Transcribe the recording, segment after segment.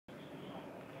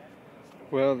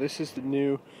Well, this is the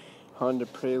new Honda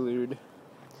Prelude,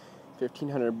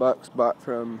 $1,500 bought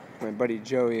from my buddy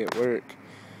Joey at work.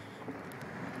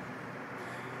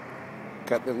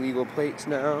 Got the legal plates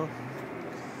now.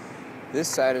 This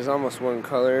side is almost one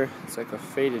color. It's like a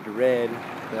faded red.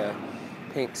 The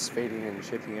paint's fading and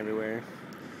chipping everywhere.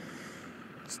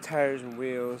 These tires and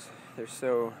wheels, they're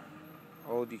so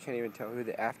old you can't even tell who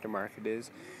the aftermarket is.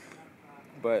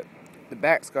 But the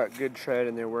back's got good tread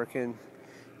and they're working.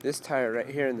 This tire right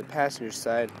here in the passenger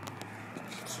side,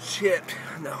 it's chipped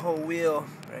on the whole wheel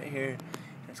right here.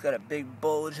 It's got a big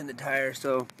bulge in the tire,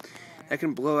 so that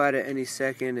can blow out at any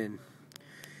second, and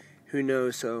who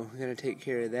knows, so we're going to take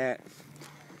care of that.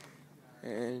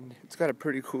 And it's got a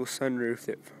pretty cool sunroof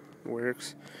that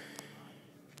works.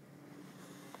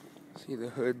 See, the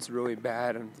hood's really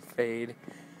bad on fade,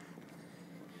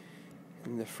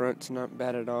 and the front's not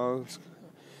bad at all.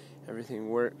 Everything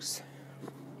works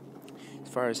as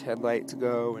far as headlights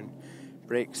go, and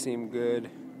brakes seem good.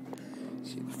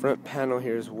 See, the front panel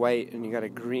here is white, and you got a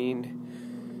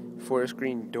green, forest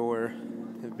green door.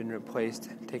 They've been replaced,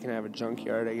 taken out of a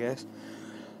junkyard, I guess.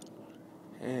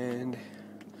 And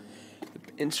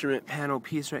the instrument panel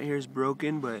piece right here is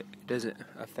broken, but it doesn't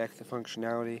affect the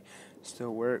functionality. It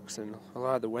still works, and a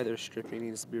lot of the weather stripping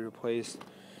needs to be replaced,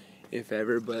 if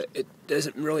ever, but it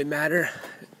doesn't really matter.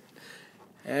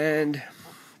 And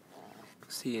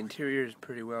see, interior is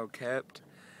pretty well kept.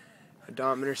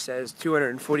 Odometer says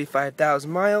 245,000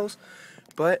 miles,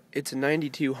 but it's a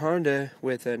 92 Honda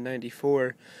with a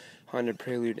 94 Honda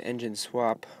Prelude engine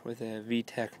swap with a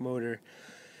VTEC motor.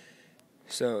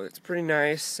 So it's pretty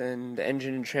nice, and the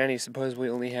engine and tranny supposedly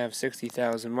only have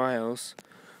 60,000 miles.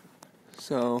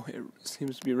 So it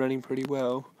seems to be running pretty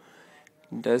well.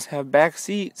 It does have back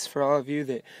seats for all of you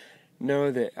that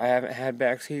know that I haven't had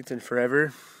back seats in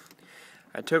forever.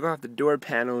 I took off the door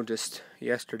panel just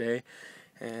yesterday,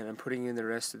 and I'm putting in the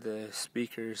rest of the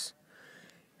speakers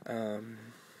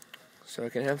so I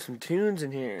can have some tunes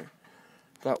in here.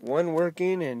 Got one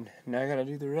working, and now I gotta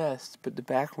do the rest. Put the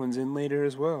back ones in later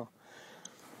as well.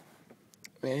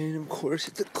 And of course,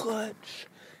 it's a clutch.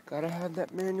 Gotta have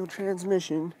that manual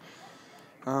transmission.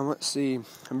 Let's see.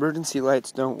 Emergency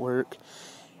lights don't work.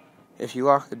 If you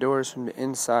lock the doors from the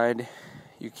inside,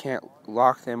 you can't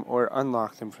lock them or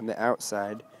unlock them from the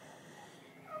outside.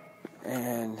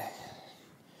 And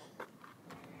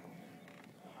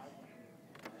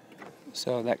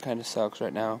so that kind of sucks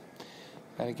right now.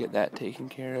 Gotta get that taken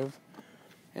care of.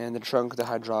 And the trunk, the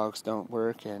hydraulics don't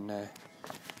work, and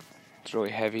it's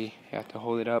really heavy. You have to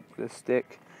hold it up with a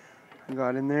stick I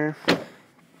got in there.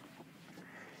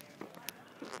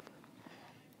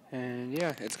 And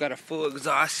yeah, it's got a full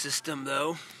exhaust system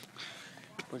though,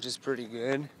 which is pretty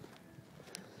good.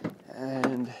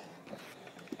 And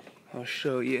I'll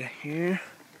show you here.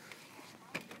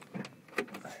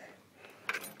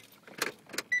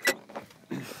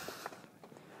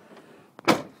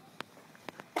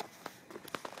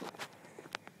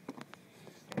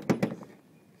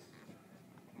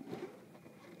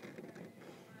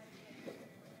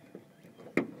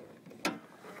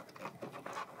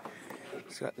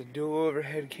 It's got the dual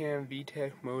overhead cam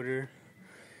VTEC motor.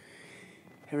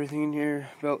 Everything in here,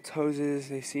 belts, hoses,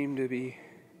 they seem to be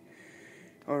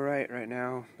alright right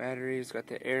now. Batteries, got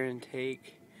the air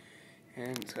intake,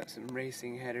 and it's got some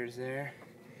racing headers there.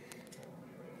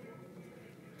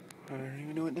 I don't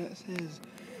even know what that says.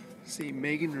 Let's see,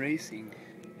 Megan Racing.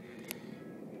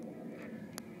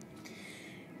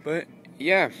 But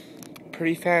yeah,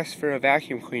 pretty fast for a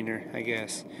vacuum cleaner, I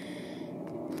guess.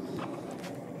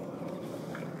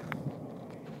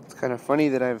 It's kind of funny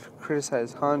that I've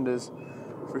criticized Hondas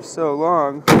for so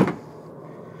long,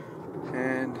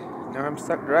 and now I'm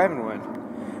stuck driving one.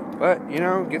 But, you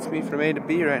know, it gets me from A to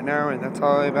B right now, and that's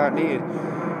all I about need.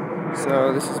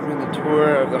 So this has been the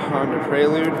tour of the Honda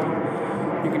Prelude.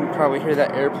 You can probably hear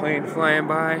that airplane flying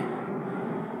by.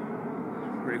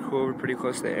 Pretty cool. We're pretty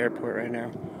close to the airport right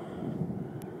now.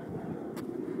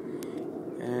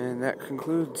 And that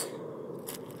concludes.